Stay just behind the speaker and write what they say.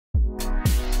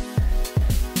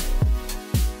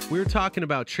We're talking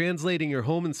about translating your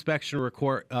home inspection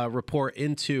report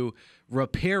into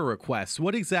repair requests.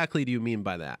 What exactly do you mean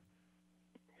by that?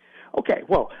 Okay,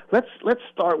 well, let's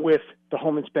start with the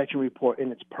home inspection report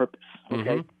and its purpose,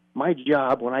 okay? Mm-hmm. My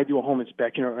job when I do a home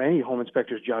inspection, or any home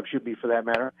inspector's job should be for that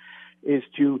matter, is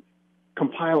to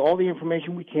compile all the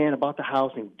information we can about the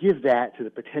house and give that to the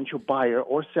potential buyer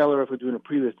or seller if we're doing a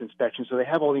pre-list inspection so they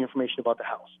have all the information about the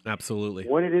house. Absolutely.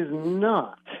 What it is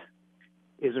not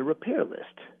is a repair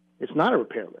list. It's not a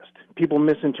repair list. People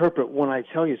misinterpret when I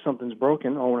tell you something's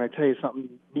broken or when I tell you something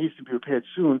needs to be repaired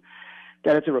soon,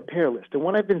 that it's a repair list. And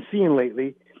what I've been seeing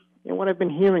lately and what I've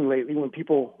been hearing lately when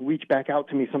people reach back out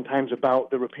to me sometimes about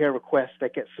the repair requests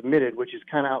that get submitted, which is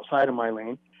kind of outside of my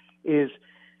lane, is,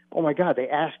 oh, my God, they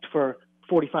asked for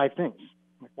 45 things.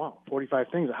 I'm like, wow, 45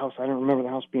 things, a house. I don't remember the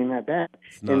house being that bad.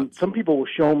 And some people will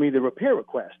show me the repair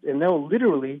request, and they'll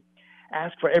literally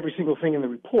ask for every single thing in the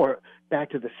report back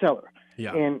to the seller.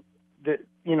 Yeah. And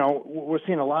we're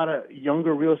seeing a lot of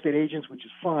younger real estate agents, which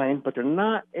is fine, but they're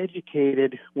not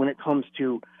educated when it comes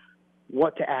to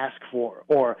what to ask for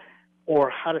or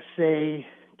how to say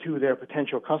to their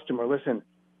potential customer, listen,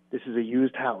 this is a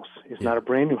used house. It's not a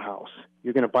brand new house.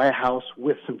 You're going to buy a house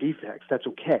with some defects. That's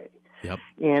okay. Yep.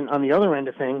 And on the other end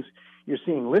of things, you're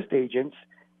seeing list agents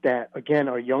that, again,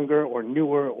 are younger or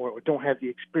newer or don't have the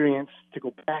experience to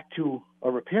go back to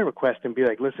a repair request and be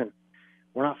like, listen,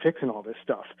 we're not fixing all this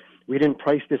stuff. We didn't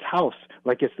price this house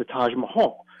like it's the Taj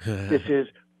Mahal. This is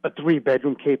a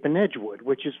 3-bedroom Cape and Edgewood,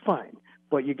 which is fine.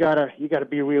 But you gotta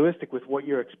be realistic with what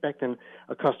you're expecting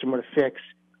a customer to fix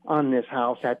on this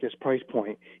house at this price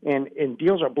point. And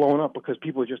deals are blowing up because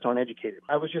people just aren't educated.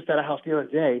 I was just at a house the other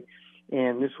day,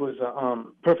 and this was a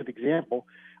perfect example.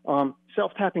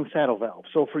 Self-tapping saddle valve.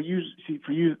 So for you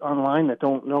online that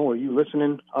don't know, or you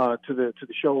listening to the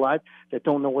show live that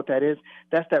don't know what that is,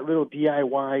 that's that little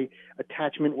DIY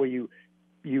attachment where you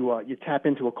tap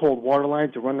into a cold water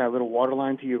line to run that little water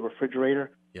line to your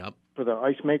refrigerator. Yep. For the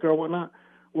ice maker or whatnot.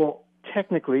 Well,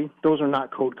 technically, those are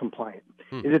not code compliant.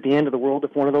 Is it the end of the world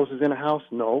if one of those is in a house?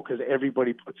 No, because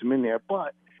everybody puts them in there.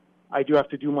 But I do have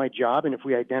to do my job, and if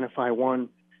we identify one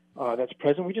that's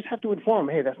present, we just have to inform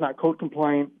them, hey, that's not code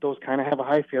compliant. Those kind of have a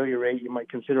high failure rate. You might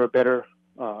consider a better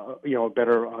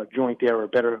joint there or a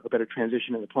better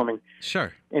transition in the plumbing.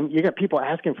 Sure. And you got people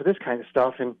asking for this kind of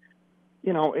stuff, and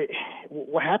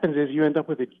what happens is you end up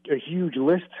with a huge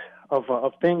list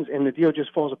of things, and the deal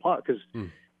just falls apart because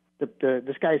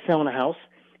this guy is selling a house.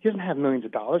 He doesn't have millions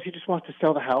of dollars. He just wants to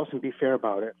sell the house and be fair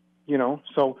about it,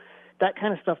 So that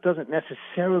kind of stuff doesn't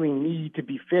necessarily need to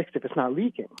be fixed if it's not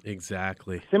leaking.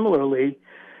 Exactly. Similarly,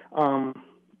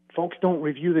 folks don't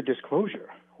review the disclosure,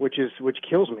 which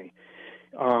kills me.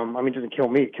 It doesn't kill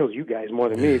me; it kills you guys more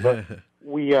than me. But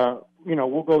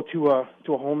we'll go to a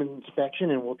home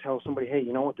inspection and we'll tell somebody, hey,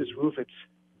 you know what, this roof, it's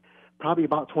probably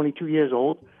about 22 years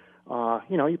old.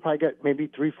 You probably got maybe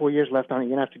 3-4 years left on it.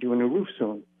 You're going to have to do a new roof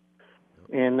soon.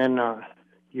 And then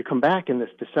you come back and the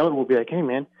seller will be like, hey,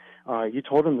 man, you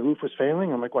told him the roof was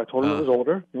failing? I'm like, well, I told him it was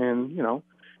older. And,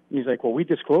 he's like, well, we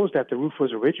disclosed that the roof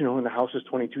was original and the house is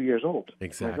 22 years old.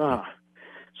 Exactly. Like,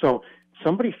 So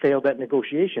somebody failed that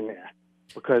negotiation there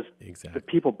because the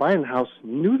people buying the house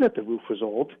knew that the roof was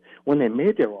old when they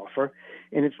made their offer.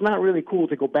 And it's not really cool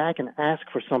to go back and ask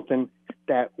for something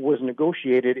that was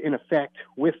negotiated in effect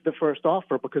with the first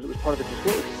offer because it was part of the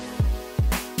disclosure.